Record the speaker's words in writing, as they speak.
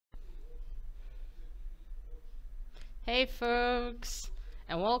Hey folks,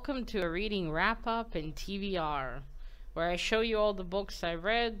 and welcome to a reading wrap-up in TBR, where I show you all the books I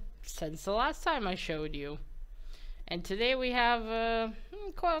read since the last time I showed you. And today we have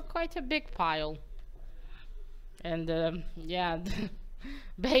quite a big pile. And yeah,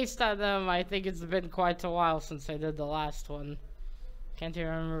 based on them, I think it's been quite a while since I did the last one. Can't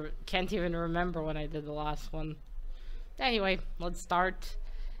even remember when I did the last one. Anyway, let's start.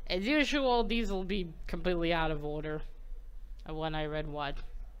 As usual, these will be completely out of order of when I read what.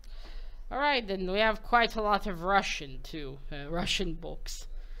 Alright, then we have quite a lot of Russian too, Russian books.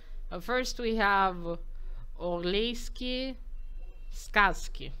 First we have Orleysky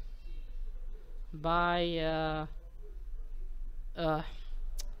Сказки by I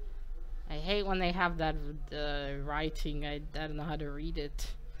hate when they have that writing. I don't know how to read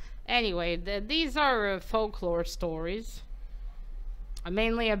it. Anyway, these are folklore stories.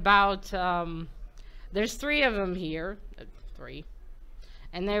 Mainly about, there's 3 of them here. 3.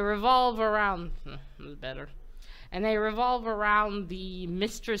 And they revolve around, better. And they revolve around the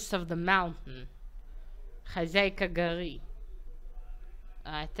Mistress of the Mountain, Хозяйка горы.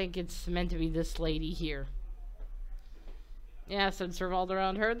 I think it's meant to be this lady here. Yeah, so it's revolved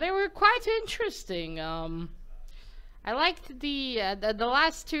around her. They were quite interesting. I liked the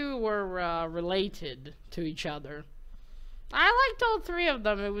last 2 were related to each other. I liked all 3 of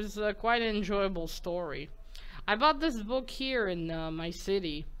them. It was quite an enjoyable story. I bought this book here in my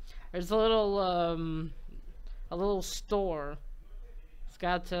city. There's a little store. It's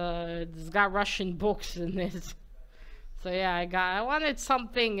got Russian books in it. So yeah, I wanted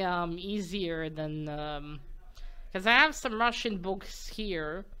something easier than because I have some Russian books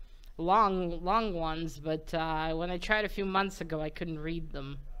here, long ones, but when I tried a few months ago, I couldn't read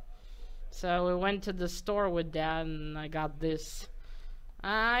them. So we went to the store with Dad, and I got this.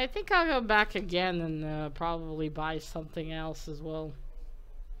 I think I'll go back again and probably buy something else as well.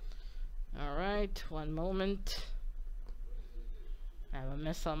 Alright, one moment. I have a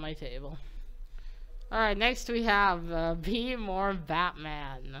mess on my table. Alright, next we have Be More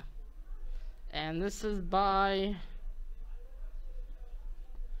Batman. And this is by...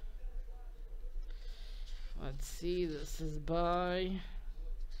 Let's see, this is by...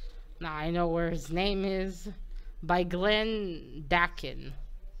 Now I know where his name is. By Glenn Dakin.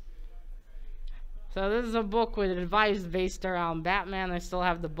 So this is a book with advice based around Batman. I still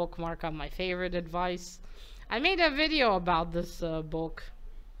have the bookmark on my favorite advice. I made a video about this book.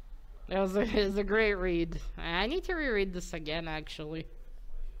 It was a great read. I need to reread this again, actually.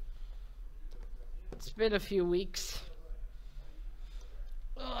 It's been a few weeks.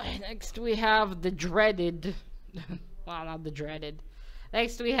 Next we have the dreaded... well, not the dreaded.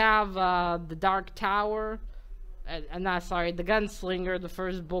 Next we have The Dark Tower. Sorry, The Gunslinger, the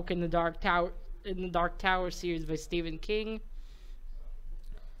first book in the Dark Tower series by Stephen King.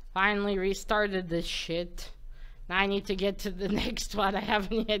 Finally restarted this shit. Now I need to get to the next one. I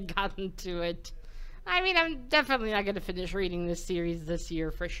haven't yet gotten to it. I mean, I'm definitely not gonna finish reading this series this year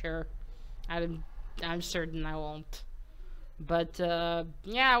for sure. I'm certain I won't. But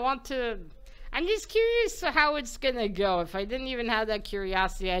yeah, I want to. I'm just curious how it's gonna go. If I didn't even have that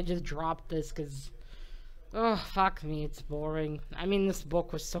curiosity, I'd just drop this because, oh, fuck me, it's boring. I mean, this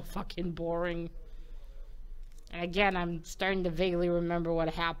book was so fucking boring. And again, I'm starting to vaguely remember what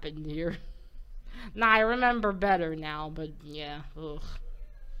happened here. Nah, I remember better now, but yeah, ugh.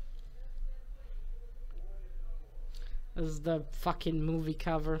 This is the fucking movie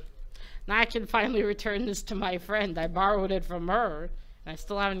cover. Now I can finally return this to my friend. I borrowed it from her. I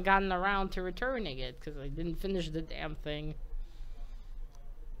still haven't gotten around to returning it because I didn't finish the damn thing.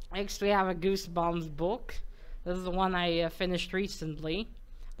 Next we have a Goosebumps book. This is the one I finished recently.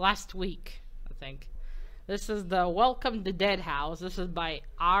 Last week, I think. This is the Welcome to Dead House. This is by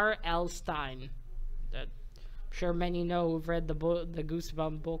R.L. Stine. I'm sure many know who've read the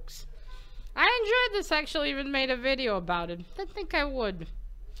Goosebumps books. I enjoyed this, actually even made a video about it. Didn't think I would.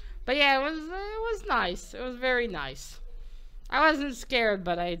 But yeah, it was nice. It was very nice. I wasn't scared,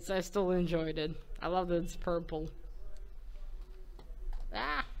 but I still enjoyed it. I love that it's purple.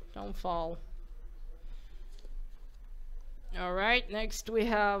 Ah, don't fall. Alright, next we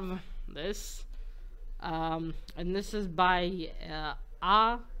have this. And this is by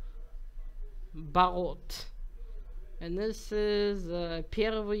A. Barot. And this is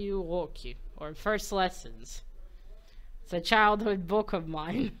Первые уроки, or First Lessons. It's a childhood book of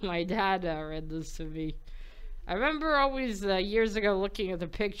mine. My dad read this to me. I remember always years ago looking at the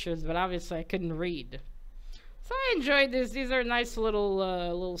pictures, but obviously I couldn't read. So I enjoyed this. These are nice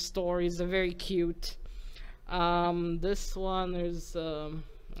little stories. They're very cute. This one, there's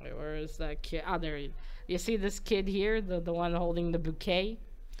Wait, where is that kid? Oh, there he. You see this kid here, the one holding the bouquet?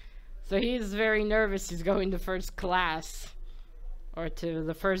 So he's very nervous. He's going to first class, or to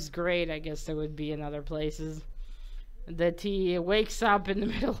the first grade, I guess there would be in other places. That he wakes up in the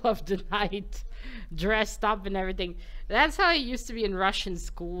middle of the night, dressed up and everything. That's how it used to be in Russian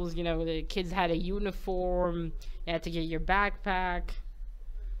schools. You know, the kids had a uniform. You had to get your backpack,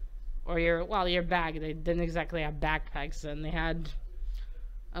 or your bag. They didn't exactly have backpacks then. They had,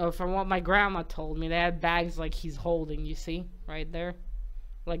 from what my grandma told me, they had bags like he's holding. You see, right there,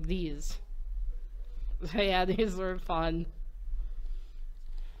 like these. Yeah, these were fun.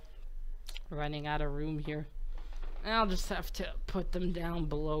 Running out of room here. I'll just have to put them down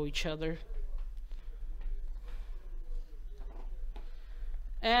below each other.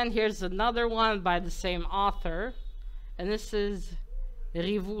 And here's another one by the same author. And this is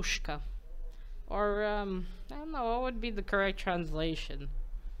Rivushka. Or, I don't know, what would be the correct translation?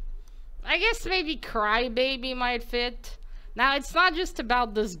 I guess maybe Crybaby might fit. Now, it's not just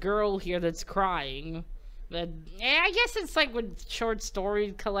about this girl here that's crying. But, yeah, I guess it's like with short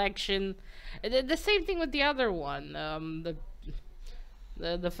story collection. The same thing with the other one. No,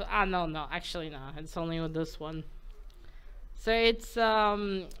 actually no. It's only with this one. So it's,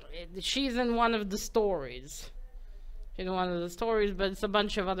 she's in one of the stories. But it's a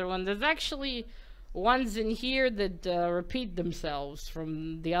bunch of other ones. There's actually ones in here that repeat themselves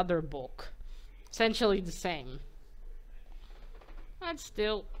from the other book. Essentially the same. But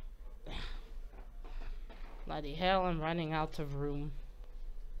still. Bloody hell, I'm running out of room.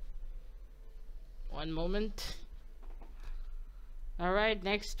 One moment. Alright,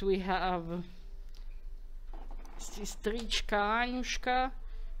 next we have Sestrička Anushka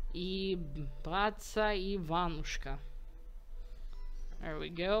и Bratca Ivanushka. There we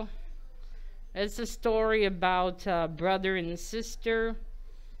go. It's a story about a brother and a sister.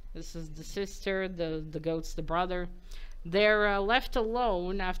 This is the sister, the goat's the brother. They're left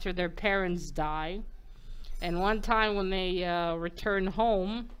alone after their parents die. And one time when they return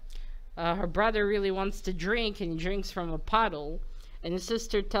home, her brother really wants to drink, and he drinks from a puddle. And his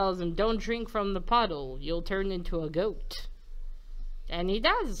sister tells him, don't drink from the puddle, you'll turn into a goat. And he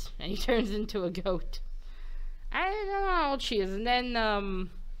does, and he turns into a goat. I don't know how old she is. And then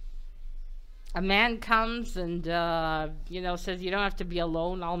a man comes and, says, you don't have to be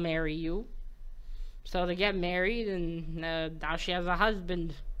alone, I'll marry you. So they get married, and now she has a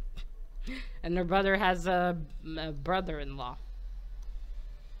husband. And her brother has a brother-in-law.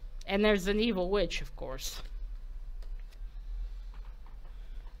 And there's an evil witch, of course.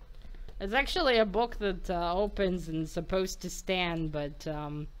 It's actually a book that opens and is supposed to stand, but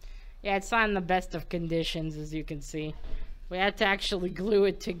yeah, it's not in the best of conditions, as you can see. We had to actually glue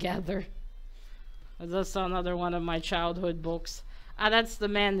it together. There's also another one of my childhood books. That's the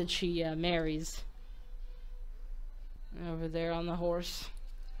man that she marries. Over there on the horse.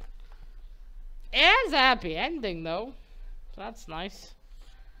 It has a happy ending, though. So that's nice.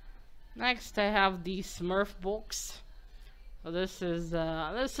 Next, I have the Smurf books. So this is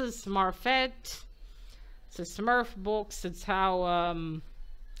Smurfette. It's a Smurf books. It's how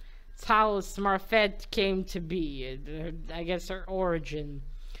Smurfette came to be. I guess her origin.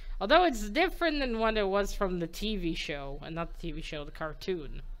 Although it's different than what it was from the TV show, and not the TV show, the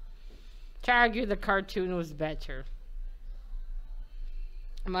cartoon. To argue the cartoon was better.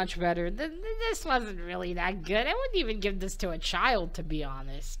 Much better. This wasn't really that good. I wouldn't even give this to a child, to be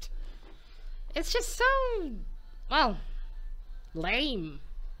honest. It's just so, well, lame.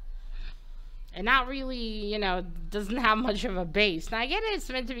 And not really, doesn't have much of a base. Now, I get it, it's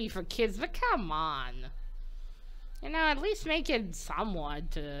meant to be for kids, but come on. At least make it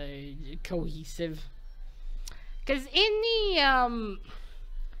somewhat cohesive. Because in the,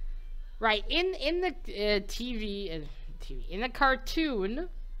 in the in the cartoon,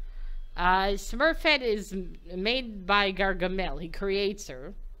 Smurfette is made by Gargamel. He creates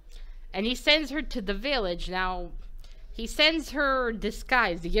her. And he sends her to the village. Now, he sends her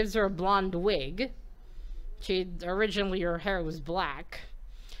disguised. He gives her a blonde wig. Originally, her hair was black.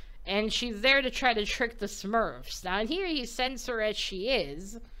 And she's there to try to trick the Smurfs. Now, in here, he sends her as she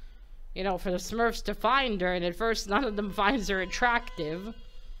is. For the Smurfs to find her. And at first, none of them finds her attractive.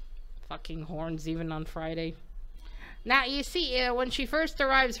 Fucking horns, even on Friday. Now, you see, when she first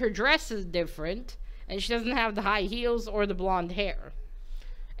arrives, her dress is different. And she doesn't have the high heels or the blonde hair.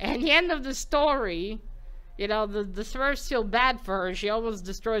 And the end of the story, the Smurfs feel bad for her. She almost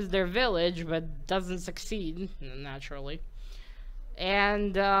destroys their village, but doesn't succeed, naturally.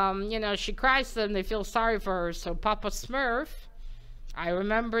 And, she cries to them. They feel sorry for her. So Papa Smurf, I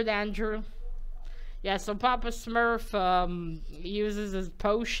remembered, Andrew. Yeah, so Papa Smurf uses his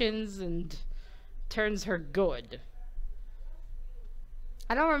potions and turns her good.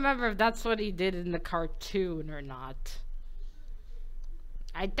 I don't remember if that's what he did in the cartoon or not.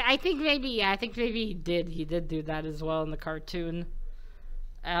 I think maybe, yeah, I think maybe he did. He did do that as well in the cartoon.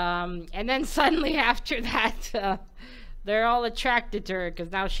 And then suddenly after that, they're all attracted to her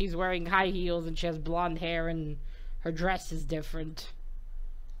because now she's wearing high heels and she has blonde hair and her dress is different.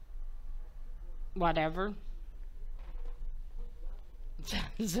 Whatever.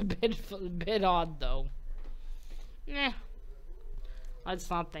 It's a bit odd though. Yeah. Let's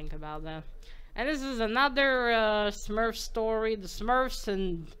not think about that. And this is another Smurf story. The Smurfs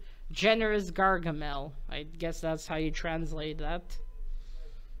and Generous Gargamel. I guess that's how you translate that.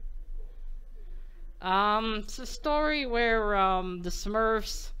 It's a story where the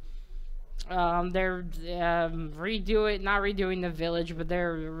Smurfs, they're not redoing the village, but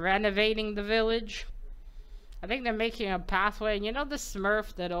they're renovating the village. I think they're making a pathway. And you know the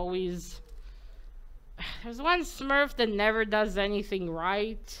Smurf that always... There's one Smurf that never does anything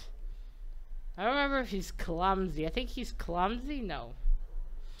right. I don't remember if he's clumsy. I think he's clumsy? No.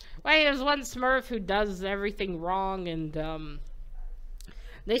 Wait, there's one Smurf who does everything wrong, and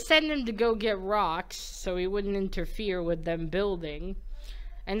they send him to go get rocks so he wouldn't interfere with them building.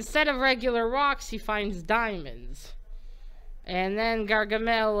 Instead of regular rocks, he finds diamonds. And then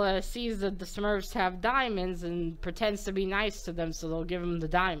Gargamel sees that the Smurfs have diamonds and pretends to be nice to them so they'll give him the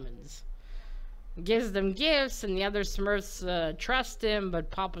diamonds. Gives them gifts, and the other Smurfs trust him, but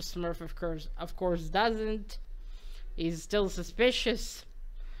Papa Smurf of course doesn't. He's still suspicious.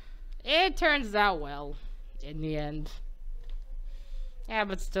 It turns out well in the end. Yeah,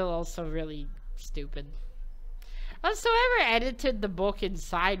 but still also really stupid. Also, whoever edited the book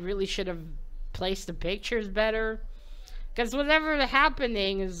inside really should have placed the pictures better. Because whatever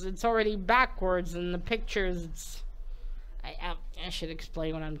happening is, it's already backwards, and the pictures, it's... I should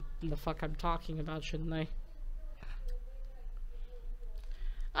explain what the fuck I'm talking about, shouldn't I?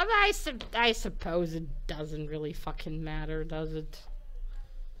 I suppose it doesn't really fucking matter, does it?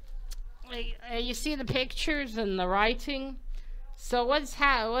 Like, you see the pictures and the writing? So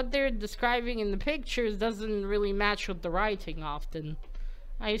what they're describing in the pictures doesn't really match with the writing often.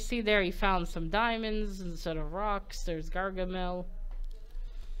 I see there he found some diamonds instead of rocks. There's Gargamel.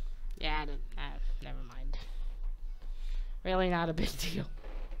 Yeah, never mind. Really not a big deal.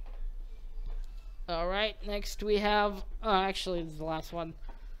 Alright, next we have... Oh, actually, this is the last one.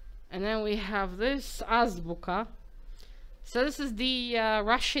 And then we have this, Azbuka. So this is the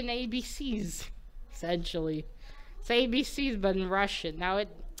Russian ABCs, essentially. It's ABCs, but in Russian. Now, it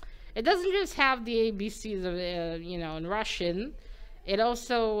doesn't just have the ABCs of, you know, in Russian. It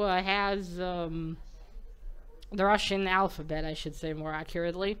also has the Russian alphabet, I should say more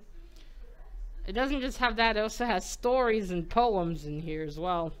accurately. It doesn't just have that, it also has stories and poems in here as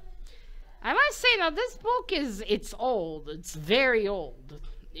well. I must say, now, this book it's old. It's very old.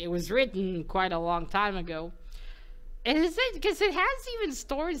 It was written quite a long time ago. And is it, because it has even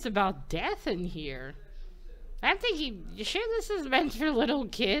stories about death in here. I'm thinking, you sure this is meant for little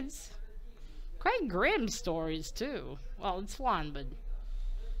kids? Quite grim stories, too. Well, it's one, but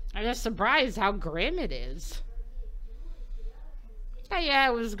I'm just surprised how grim it is. But yeah,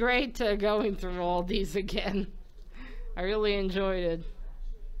 it was great going through all these again. I really enjoyed it.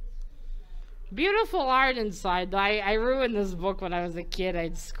 Beautiful art inside. I ruined this book when I was a kid.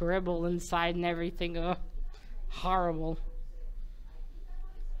 I'd scribble inside and everything. Ugh, horrible.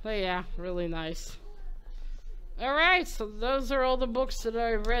 But yeah, really nice. Alright, so those are all the books that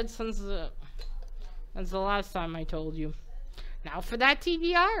I've read since the last time I told you. Now for that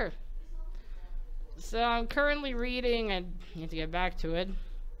TBR. So I'm currently reading, I need to get back to it.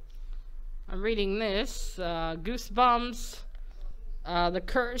 I'm reading this, Goosebumps, The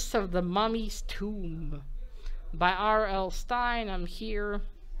Curse of the Mummy's Tomb by R.L. Stine. I'm here.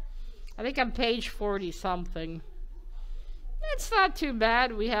 I think I'm page 40 something. It's not too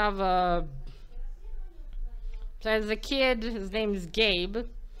bad. We have so as a kid, his name is Gabe.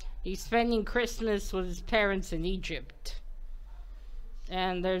 He's spending Christmas with his parents in Egypt.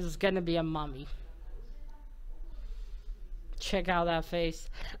 And there's gonna be a mummy. Check out that face.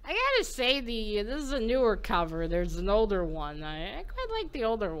 I gotta say, this is a newer cover. There's an older one. I quite like the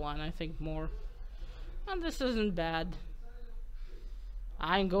older one, I think, more. Well, this isn't bad.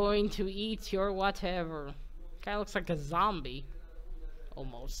 I'm going to eat your whatever. Kinda looks like a zombie.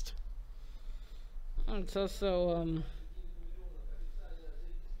 Almost. It's also,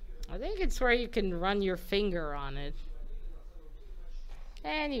 I think it's where you can run your finger on it.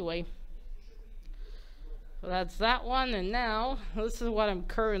 Anyway. So that's that one, and now, this is what I'm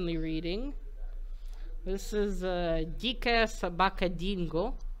currently reading. This is Dika Sabaka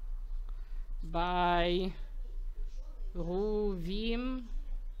Dingo by Ruvim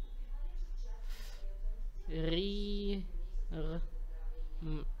Ri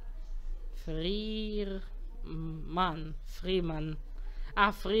Freeman. Freeman.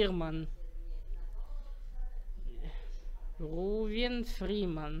 Ruvin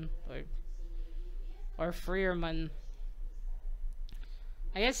Freeman or Freeman.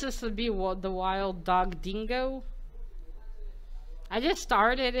 I guess this would be what the wild dog dingo. I just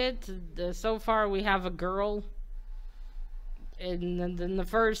started it. So far we have a girl. In the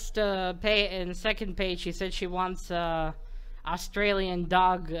first and second page, she said she wants Australian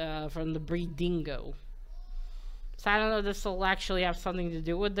dog from the breed dingo. So I don't know if this will actually have something to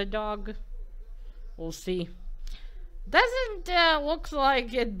do with the dog. We'll see. Doesn't look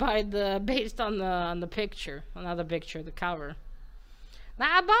like it based on the picture, another picture, the cover.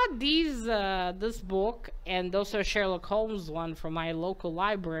 Now I bought this book and also Sherlock Holmes one from my local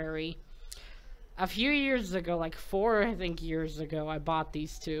library a few years ago, like 4 I think years ago. I bought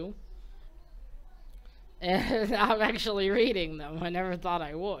these two, and I'm actually reading them. I never thought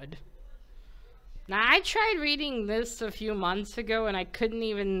I would. Now I tried reading this a few months ago and I couldn't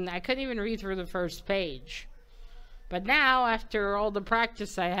even read through the first page. But now, after all the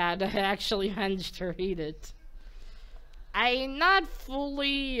practice I had, I actually managed to read it. I'm not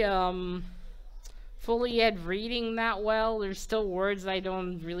fully yet reading that well. There's still words I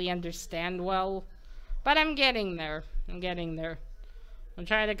don't really understand well. But I'm getting there. I'm trying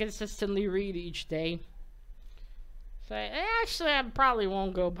to consistently read each day. So actually, I probably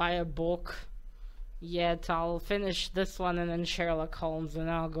won't go buy a book yet. I'll finish this one and then Sherlock Holmes, and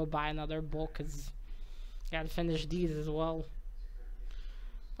then I'll go buy another book, because gotta finish these as well.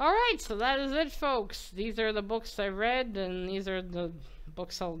 Alright, so that is it, folks. These are the books I read, and these are the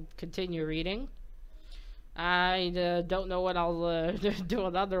books I'll continue reading. I don't know what I'll do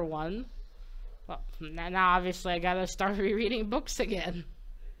another one. Well, now obviously I gotta start rereading books again.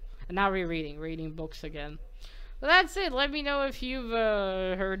 Not reading books again. But that's it. Let me know if you've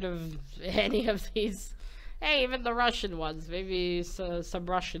heard of any of these. Hey, even the Russian ones. Maybe some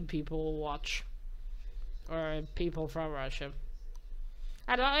Russian people will watch. Or people from Russia.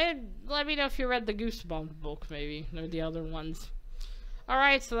 I don't know. Let me know if you read the Goosebumps book, maybe, or the other ones.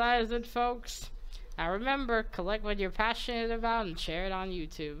 Alright, so that is it, folks. Now remember, collect what you're passionate about and share it on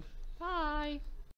YouTube. Bye!